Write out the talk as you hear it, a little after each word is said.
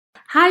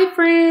Hi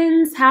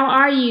friends, how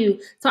are you?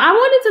 So I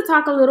wanted to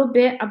talk a little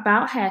bit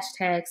about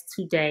hashtags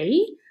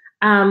today.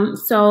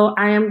 So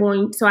I have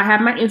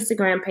my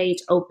Instagram page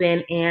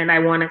open and I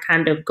want to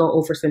kind of go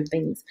over some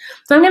things.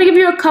 So I'm going to give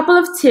you a couple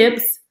of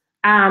tips,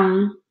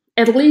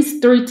 at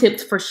least 3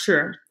 tips for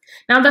sure.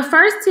 Now, the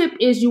first tip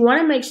is you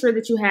want to make sure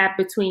that you have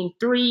between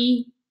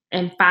 3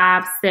 and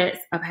 5 sets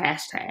of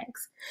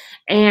hashtags.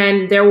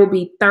 And there will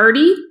be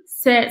 30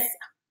 sets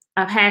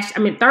of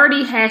 30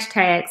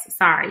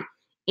 hashtags,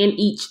 in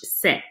each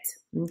set.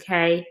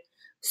 Okay.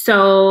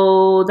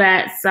 So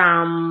that's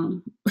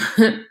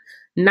 90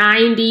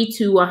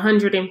 to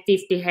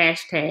 150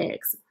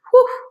 hashtags.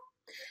 Whew.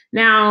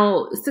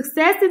 Now,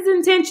 success is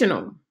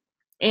intentional,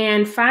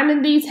 and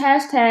finding these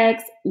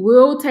hashtags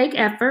will take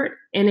effort,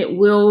 and it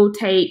will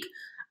take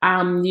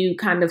you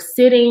kind of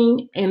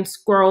sitting and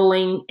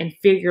scrolling and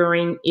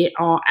figuring it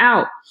all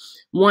out.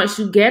 Once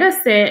you get a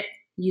set,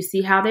 you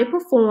see how they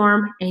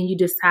perform, and you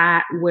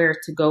decide where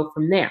to go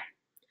from there.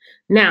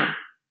 Now,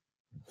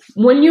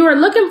 when you are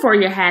looking for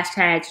your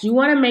hashtags, you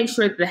want to make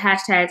sure that the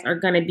hashtags are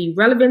going to be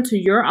relevant to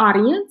your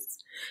audience,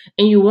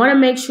 and you want to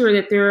make sure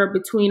that they're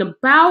between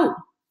about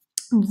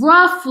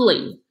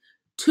roughly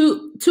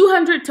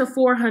 200 to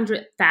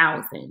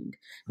 400,000.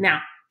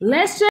 Now,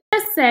 let's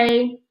just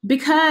say,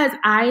 because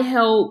I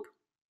help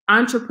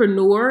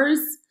entrepreneurs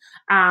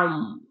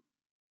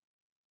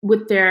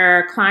with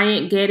their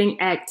client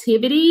getting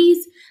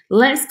activities,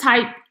 let's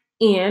type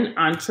in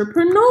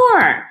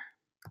entrepreneur.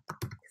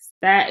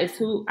 That is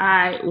who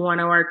I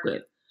want to work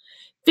with.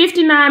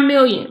 59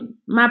 million.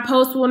 My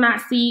post will not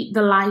see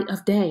the light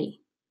of day.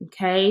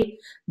 Okay.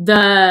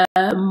 The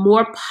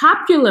more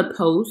popular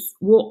posts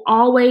will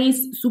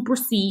always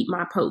supersede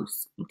my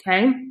posts.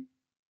 Okay.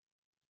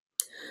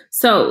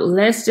 So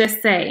let's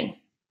just say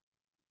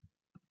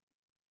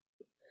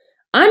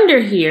under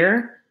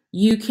here,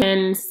 you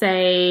can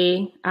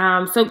say,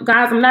 so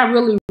guys, I'm not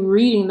really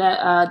reading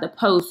the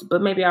post,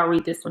 but maybe I'll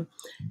read this one.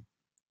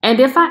 And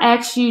if I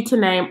ask you to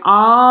name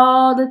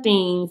all the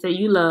things that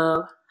you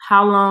love,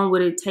 how long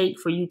would it take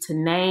for you to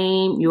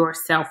name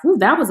yourself? Ooh,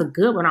 that was a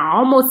good one. I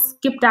almost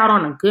skipped out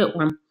on a good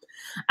one.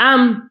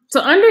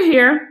 So under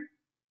here,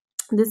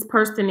 this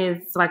person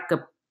is like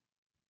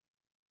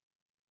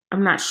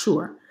I'm not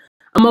sure,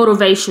 a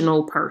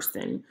motivational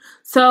person.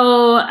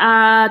 So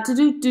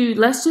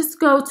let's just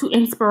go to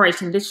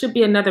inspiration. This should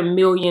be another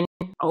million,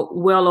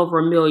 well over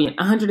a million,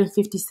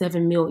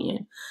 157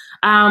 million.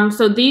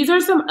 So these are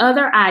some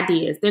other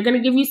ideas. They're going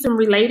to give you some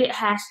related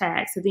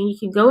hashtags. So then you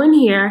can go in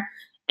here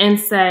and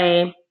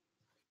say,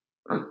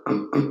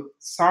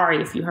 sorry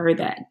if you heard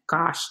that,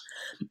 gosh,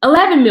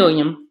 11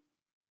 million.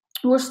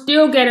 We're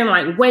still getting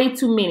like way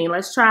too many.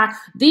 Let's try.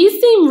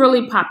 These seem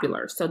really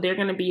popular. So they're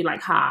going to be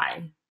like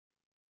high.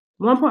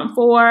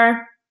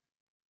 1.4.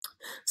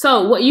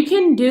 So what you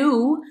can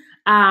do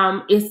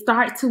is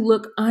start to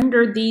look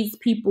under these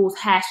people's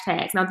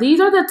hashtags. Now, these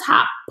are the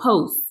top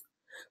posts.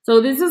 So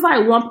this is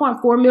like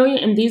 1.4 million,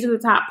 and these are the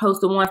top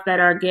posts, the ones that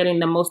are getting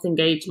the most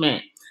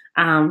engagement.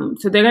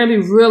 So they're going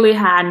to be really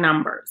high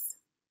numbers.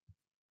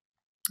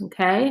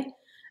 Okay.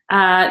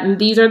 And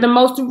these are the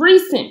most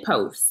recent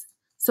posts.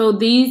 So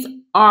these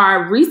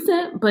are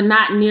recent, but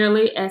not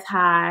nearly as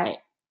high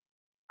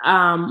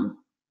of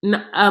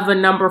a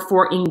number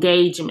for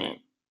engagement.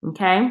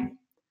 Okay.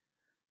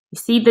 You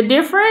see the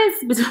difference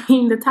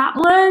between the top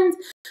ones?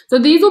 So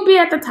these will be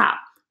at the top.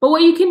 But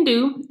what you can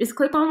do is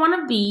click on one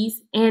of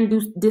these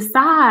and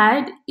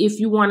decide if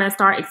you want to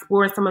start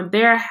exploring some of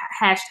their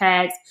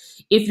hashtags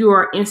if you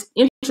are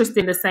interested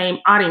in the same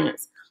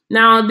audience.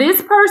 Now,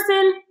 this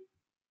person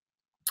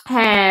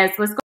has,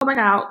 let's go back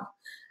out,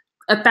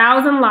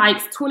 1,000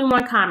 likes,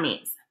 21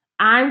 comments.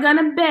 I'm going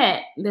to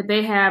bet that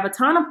they have a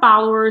ton of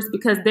followers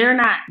because they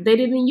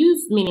didn't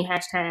use many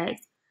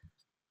hashtags.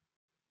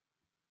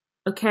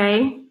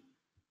 Okay.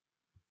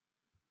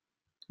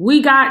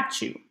 We got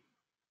you.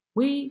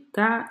 We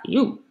got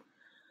you.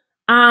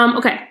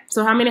 Okay.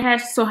 So how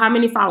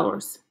many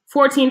followers?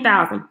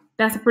 14,000.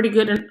 That's a pretty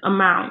good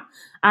amount.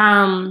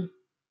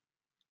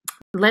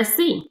 Let's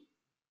see.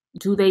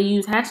 Do they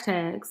use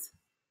hashtags?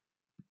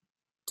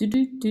 This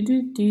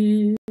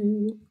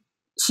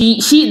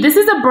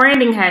is a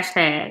branding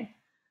hashtag.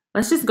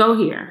 Let's just go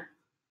here.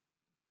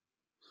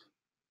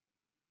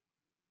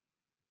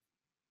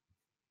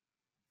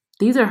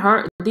 These are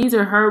her,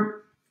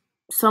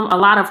 a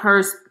lot of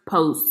her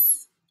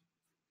posts,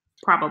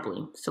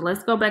 probably. So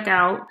let's go back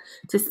out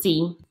to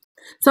see.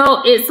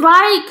 So it's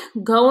like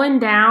going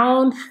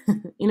down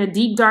in a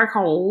deep, dark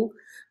hole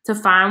to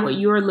find what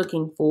you're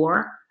looking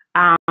for,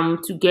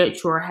 to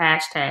get your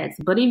hashtags.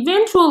 But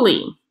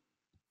eventually,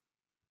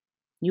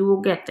 you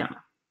will get them.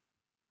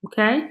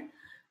 Okay?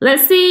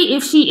 Let's see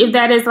if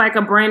that is like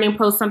a branding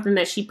post, something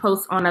that she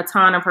posts on a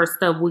ton of her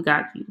stuff. We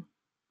got you.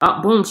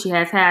 Oh, boom, she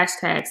has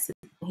hashtags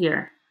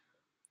here.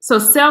 So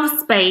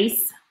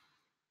self-space.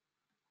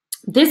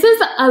 This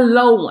is a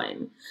low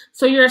one.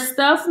 So your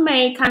stuff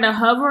may kind of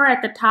hover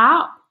at the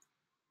top,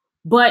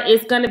 but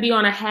it's going to be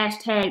on a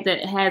hashtag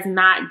that has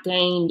not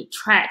gained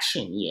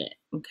traction yet.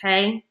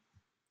 Okay.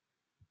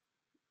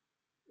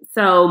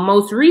 So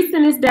most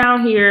recent is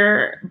down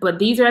here, but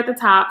these are at the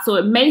top. So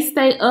it may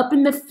stay up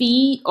in the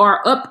feed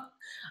or up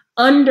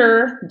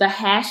under the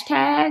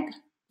hashtag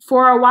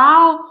for a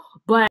while,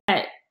 but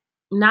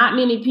not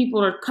many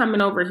people are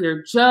coming over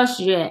here just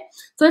yet.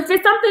 So if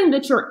it's something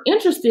that you're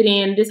interested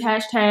in, this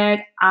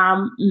hashtag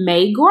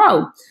may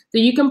grow. So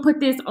you can put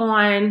this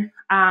on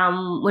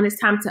when it's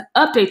time to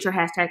update your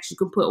hashtags. You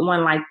can put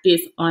one like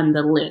this on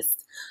the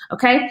list.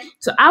 Okay,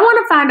 so I want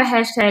to find a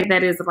hashtag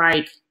that is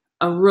like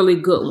a really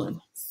good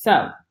one.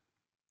 So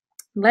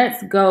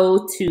let's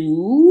go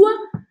to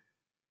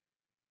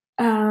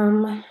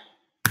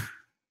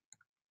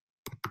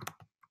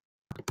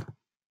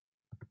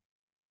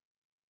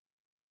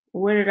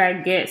where did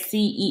I get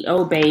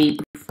CEO Babe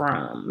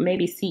from?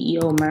 Maybe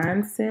CEO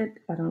Mindset?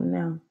 I don't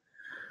know.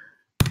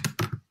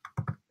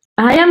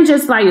 I am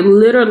just like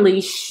literally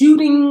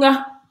shooting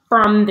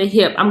from the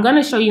hip. I'm going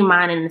to show you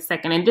mine in a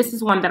second. And this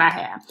is one that I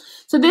have.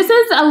 So this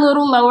is a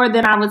little lower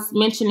than I was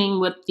mentioning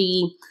with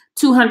the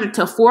 200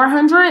 to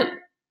 400.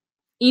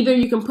 Either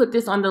you can put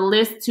this on the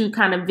list to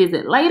kind of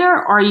visit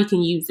later, or you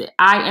can use it.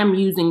 I am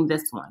using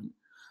this one.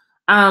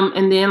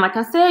 And then, like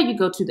I said, you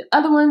go to the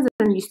other ones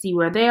and you see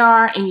where they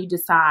are and you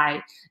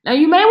decide. Now,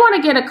 you may want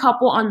to get a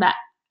couple on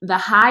the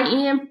high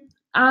end,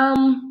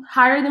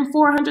 higher than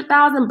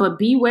 400,000, but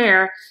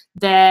beware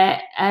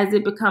that as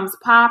it becomes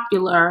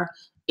popular,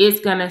 it's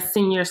going to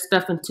send your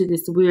stuff into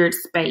this weird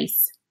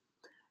space.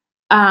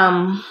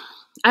 I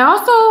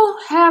also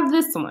have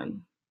this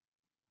one.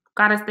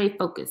 Gotta stay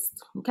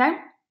focused, okay?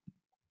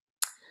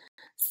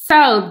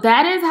 So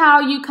that is how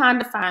you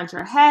kind of find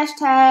your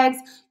hashtags.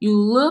 You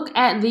look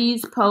at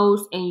these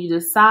posts and you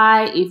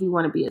decide if you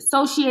want to be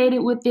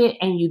associated with it,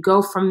 and you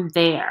go from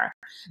there.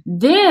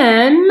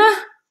 Then,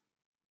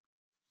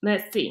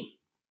 let's see.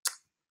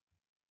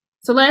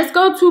 So let's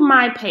go to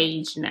my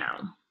page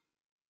now.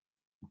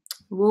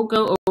 We'll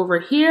go over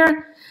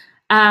here.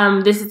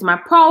 This is my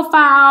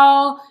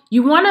profile.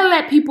 You want to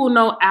let people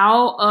know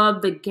out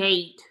of the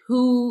gate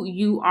who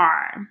you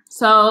are.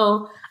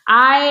 So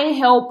I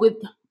help with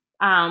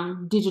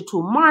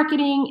digital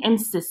marketing and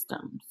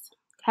systems,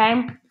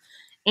 okay?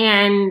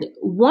 And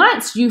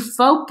once you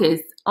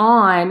focus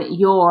on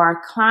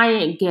your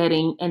client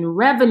getting and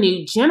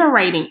revenue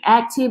generating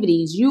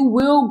activities, you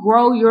will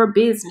grow your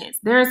business.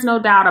 There's no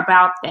doubt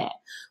about that.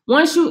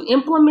 Once you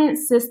implement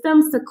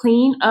systems to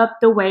clean up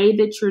the way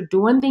that you're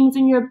doing things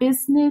in your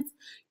business,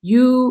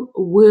 you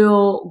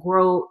will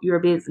grow your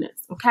business,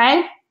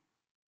 okay?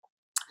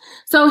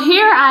 So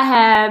here I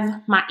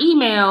have my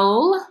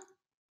email.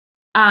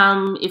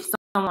 If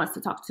someone wants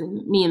to talk to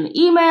me in the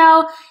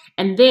email,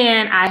 and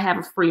then I have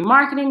a free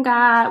marketing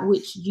guide,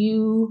 which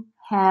you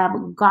have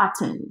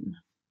gotten.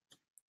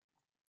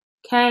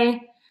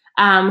 Okay.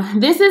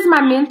 This is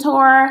my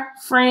mentor,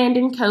 friend,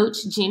 and coach,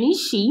 Jenny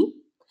Shih,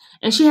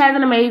 and she has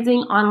an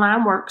amazing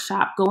online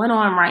workshop going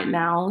on right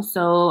now.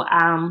 So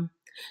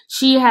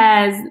she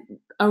has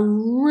a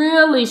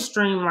really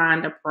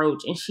streamlined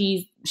approach, and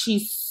she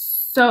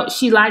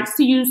likes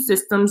to use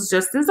systems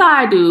just as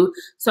I do.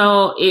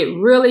 So it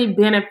really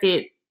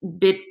benefited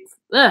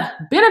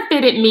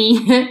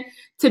me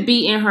to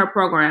be in her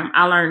program.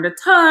 I learned a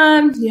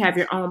ton. You have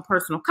your own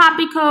personal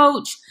copy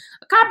coach.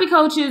 A copy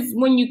coach is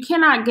when you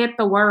cannot get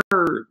the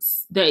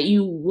words that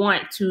you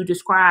want to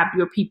describe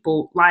your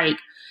people. Like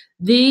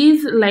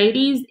these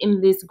ladies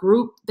in this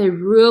group, they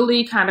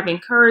really kind of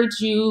encourage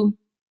you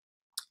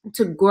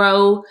to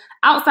grow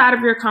outside of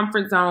your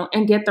comfort zone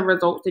and get the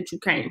results that you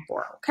came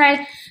for,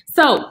 okay?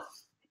 So,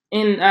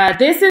 and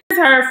this is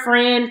her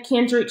friend,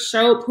 Kendrick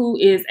Shope, who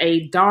is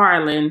a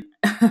darling.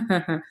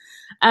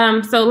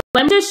 So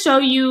let me just show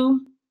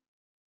you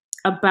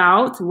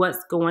about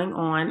what's going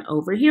on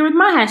over here with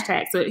my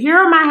hashtags. So here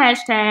are my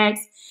hashtags,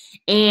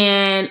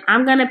 and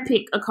I'm going to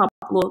pick a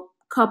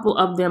couple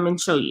of them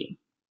and show you.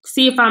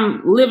 See if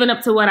I'm living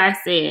up to what I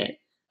said.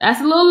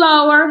 That's a little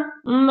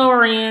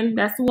lower end.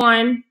 That's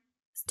one.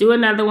 Let's do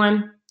another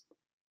one.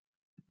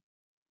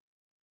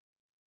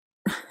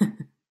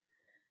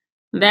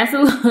 That's a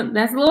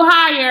little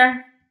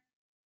higher.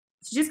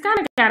 So just kind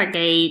of gotta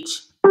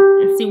gauge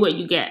and see what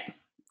you get.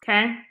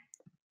 Okay.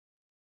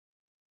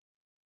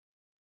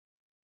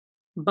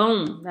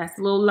 Boom. That's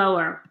a little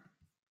lower.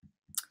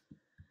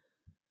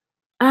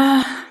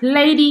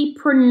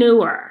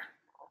 Ladypreneur.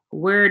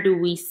 Where do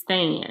we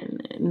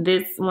stand?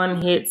 This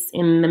one hits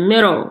in the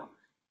middle.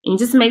 And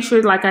just make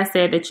sure, like I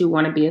said, that you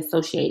want to be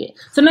associated.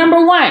 So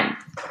number one,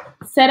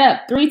 set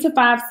up 3 to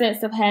 5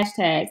 sets of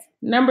hashtags.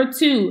 Number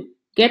two,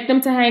 get them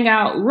to hang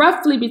out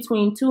roughly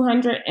between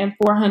 200 and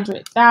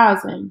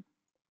 400,000.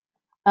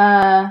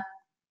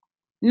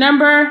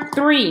 Number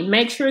three,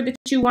 make sure that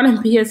you want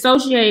to be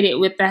associated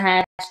with the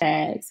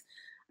hashtags.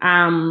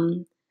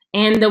 And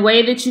the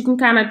way that you can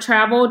kind of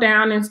travel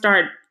down and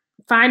start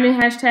finding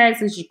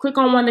hashtags is you click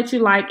on one that you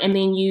like and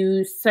then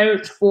you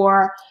search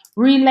for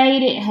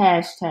related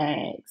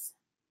hashtags.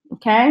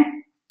 Okay.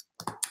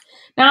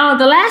 Now,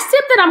 the last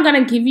tip that I'm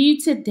going to give you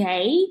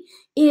today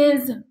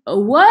is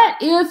what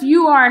if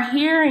you are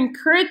hearing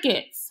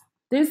crickets?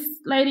 This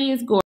lady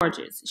is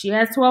gorgeous. She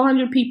has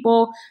 1,200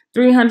 people,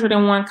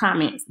 301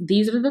 comments.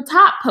 These are the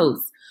top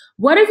posts.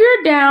 What if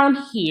you're down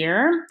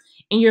here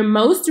in your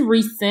most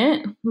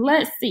recent?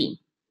 Let's see.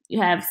 You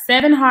have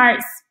 7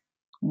 hearts,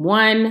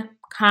 1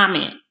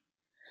 comment.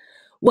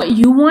 What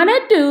you want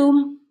to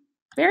do,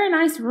 very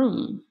nice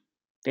room.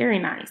 Very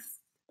nice.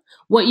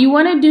 What you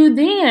want to do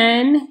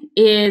then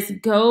is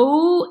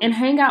go and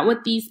hang out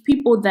with these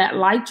people that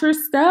liked your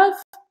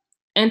stuff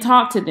and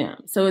talk to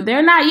them. So if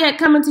they're not yet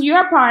coming to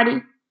your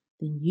party,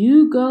 then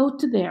you go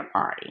to their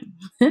party.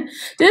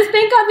 Just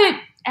think of it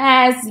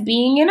as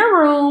being in a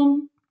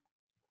room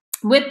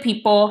with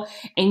people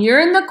and you're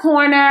in the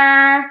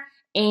corner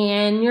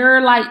and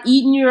you're like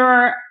eating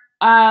your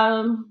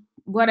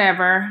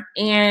whatever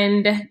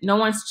and no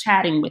one's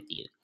chatting with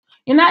you.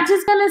 You're not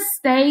just going to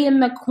stay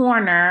in the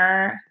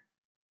corner.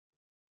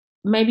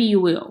 Maybe you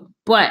will,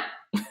 but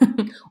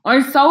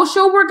on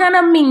social, we're going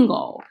to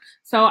mingle.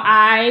 So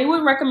I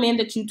would recommend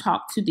that you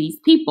talk to these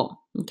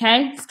people,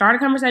 okay? Start a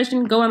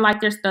conversation, go and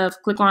like their stuff,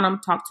 click on them,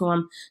 talk to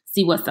them,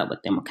 see what's up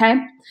with them, okay?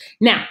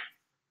 Now,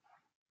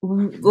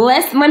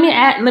 let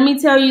me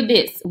tell you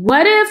this.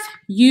 What if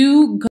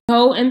you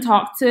go and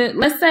talk to,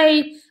 let's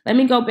say, let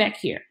me go back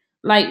here.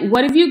 Like,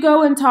 what if you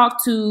go and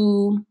talk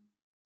to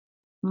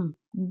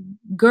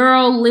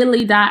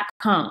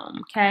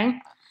girllily.com, okay?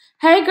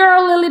 Hey,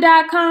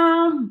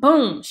 girllily.com,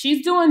 boom,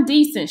 she's doing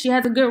decent. She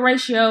has a good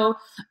ratio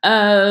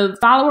of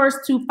followers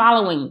to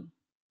following.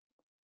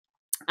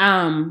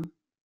 And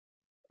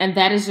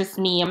that is just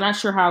me. I'm not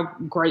sure how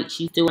great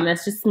she's doing.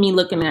 That's just me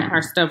looking at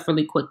her stuff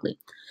really quickly.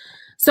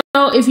 So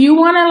if you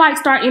want to like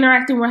start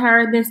interacting with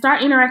her, then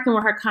start interacting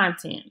with her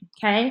content,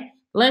 okay?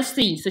 Let's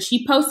see. So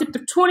she posted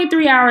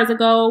 23 hours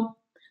ago.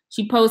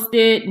 She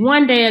posted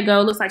 1 day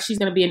ago. Looks like she's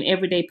going to be an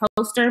everyday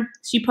poster.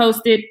 She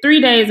posted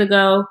 3 days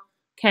ago.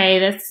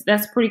 Okay,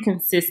 that's pretty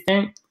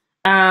consistent.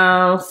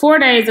 4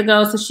 days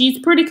ago, so she's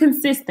pretty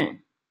consistent.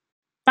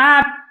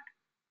 5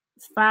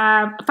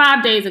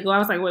 days ago, I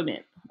was like, wait a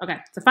minute. Okay,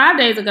 so 5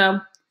 days ago,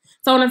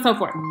 so on and so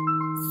forth.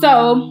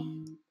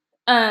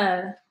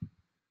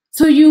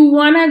 So you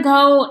want to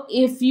go,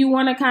 if you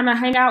want to kind of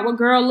hang out with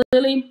Girl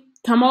Lily,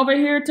 come over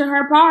here to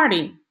her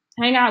party.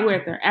 Hang out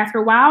with her. After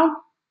a while,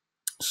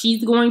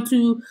 she's going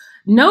to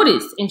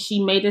notice, and she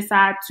may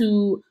decide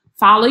to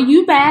follow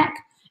you back.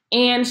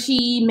 And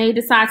she may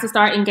decide to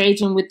start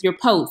engaging with your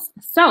posts.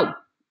 So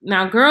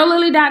now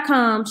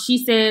girllily.com,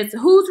 she says,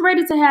 who's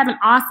ready to have an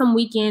awesome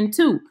weekend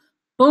too?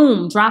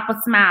 Boom, drop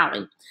a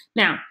smiley.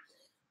 Now,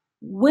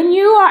 when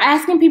you are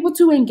asking people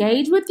to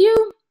engage with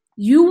you,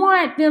 you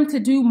want them to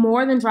do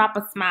more than drop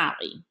a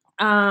smiley.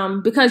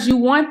 Because you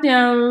want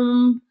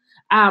them,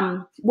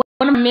 one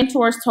of my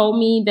mentors told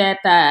me that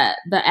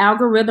the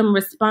algorithm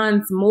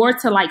responds more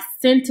to like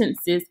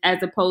sentences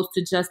as opposed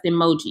to just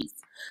emojis.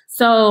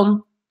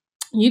 So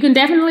you can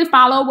definitely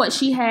follow what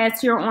she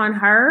has here on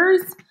hers,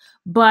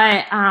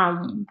 but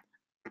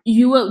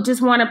you will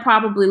just want to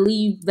probably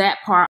leave that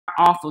part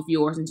off of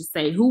yours and just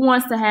say, who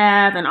wants to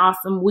have an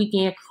awesome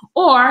weekend?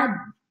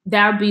 Or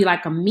that would be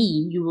like a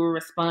me. You will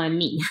respond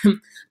me.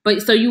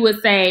 But so you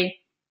would say,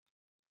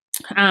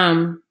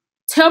 tell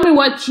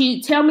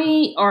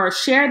me or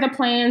share the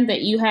plan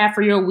that you have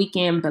for your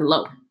weekend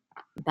below.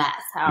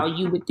 That's how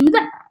you would do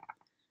that.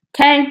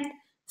 Okay.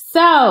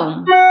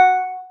 So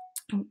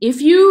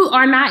if you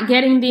are not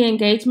getting the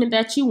engagement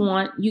that you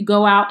want, you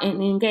go out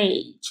and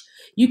engage.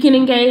 You can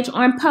engage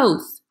on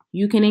posts.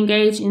 You can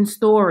engage in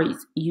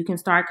stories. You can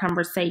start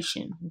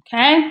conversation.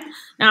 Okay.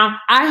 Now,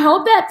 I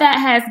hope that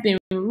has been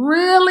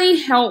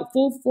really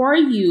helpful for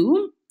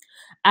you.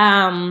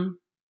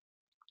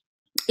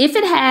 If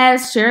it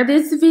has, share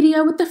this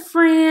video with a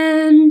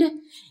friend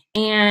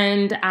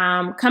and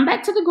come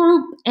back to the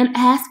group and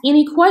ask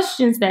any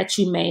questions that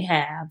you may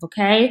have.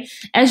 Okay.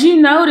 As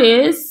you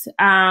notice,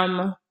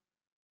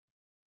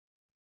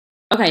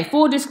 okay,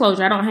 full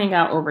disclosure, I don't hang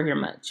out over here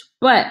much,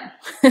 but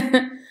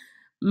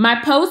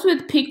my posts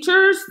with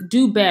pictures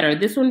do better.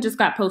 This one just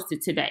got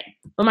posted today,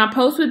 but my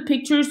posts with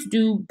pictures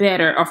do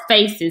better, or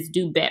faces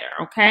do better,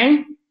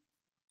 okay?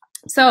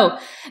 So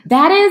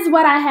that is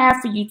what I have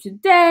for you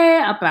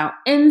today about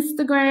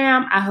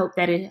Instagram. I hope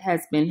that it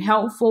has been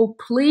helpful.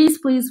 Please,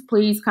 please,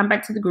 please come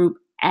back to the group.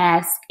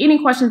 Ask any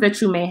questions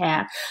that you may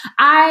have.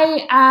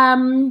 I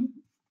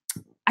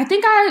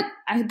think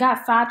I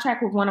got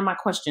sidetracked with one of my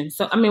questions.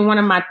 So, one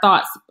of my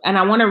thoughts, and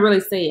I want to really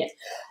say it.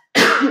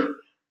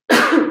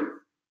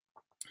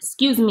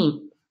 Excuse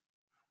me.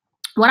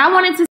 What I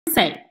wanted to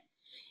say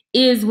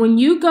is when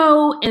you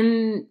go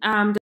and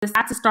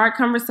decide to start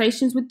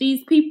conversations with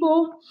these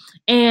people,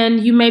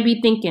 and you may be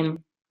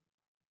thinking,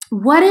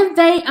 what if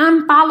they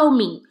unfollow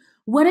me?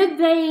 What if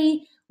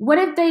they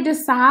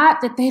decide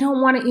that they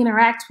don't want to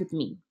interact with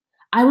me?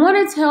 I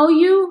want to tell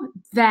you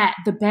that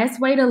the best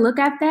way to look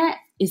at that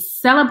is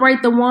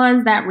celebrate the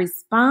ones that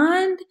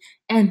respond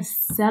and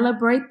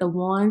celebrate the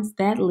ones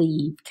that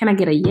leave. Can I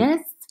get a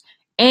yes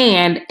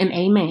and an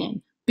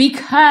amen?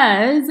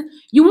 Because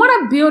you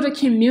want to build a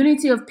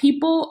community of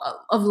people,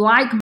 of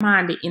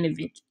like-minded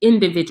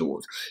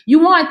individuals. You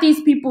want these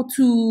people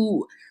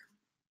to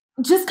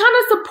just kind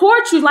of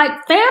support you like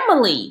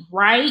family,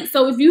 right?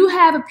 So if you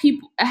have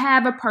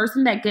a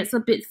person that gets a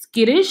bit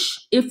skittish,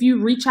 if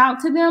you reach out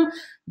to them,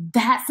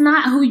 that's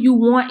not who you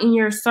want in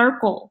your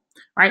circle,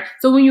 right?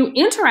 So when you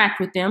interact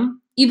with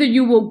them, either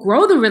you will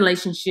grow the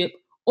relationship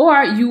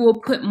or you will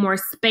put more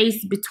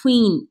space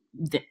between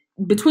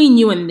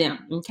you and them,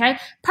 okay?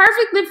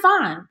 Perfectly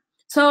fine.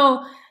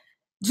 So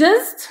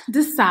just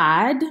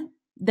decide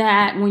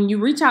that when you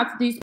reach out to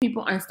these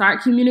people and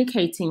start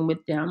communicating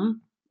with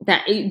them,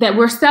 that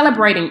we're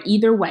celebrating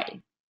either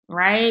way,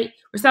 right?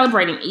 We're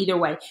celebrating either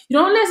way. You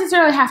don't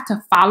necessarily have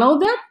to follow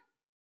them,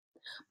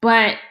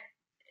 but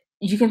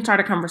you can start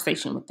a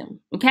conversation with them,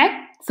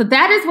 okay? So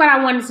that is what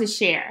I wanted to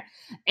share.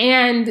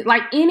 And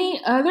like any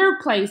other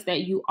place that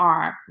you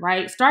are,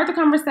 right? Start the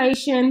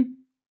conversation.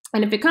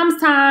 And if it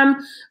comes time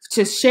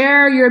to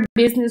share your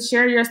business,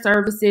 share your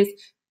services,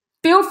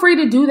 feel free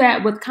to do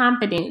that with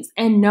confidence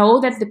and know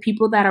that the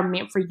people that are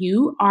meant for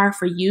you are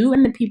for you,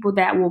 and the people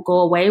that will go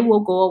away will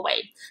go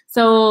away.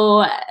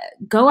 So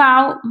go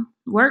out,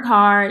 work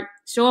hard,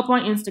 show up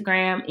on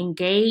Instagram,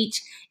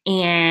 engage,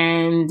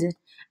 and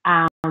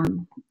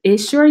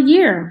it's your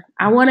year.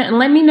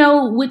 Let me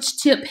know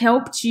which tip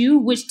helped you,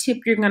 which tip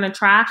you're going to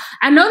try.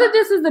 I know that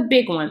this is a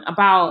big one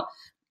about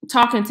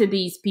talking to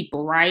these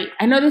people, right?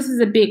 I know this is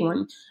a big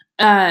one.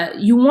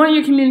 You want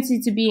your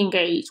community to be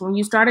engaged. When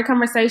you start a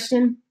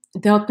conversation,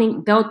 they'll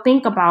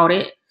think about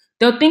it.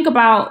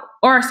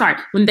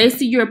 When they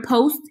see your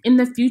post in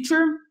the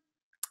future,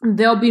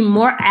 they'll be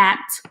more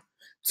apt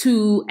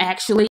to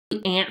actually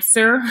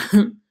answer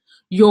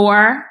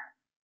your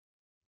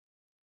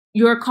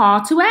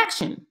call to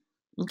action.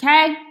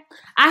 Okay?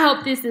 I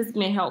hope this has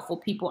been helpful,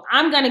 people.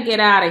 I'm going to get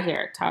out of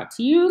here. Talk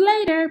to you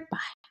later. Bye.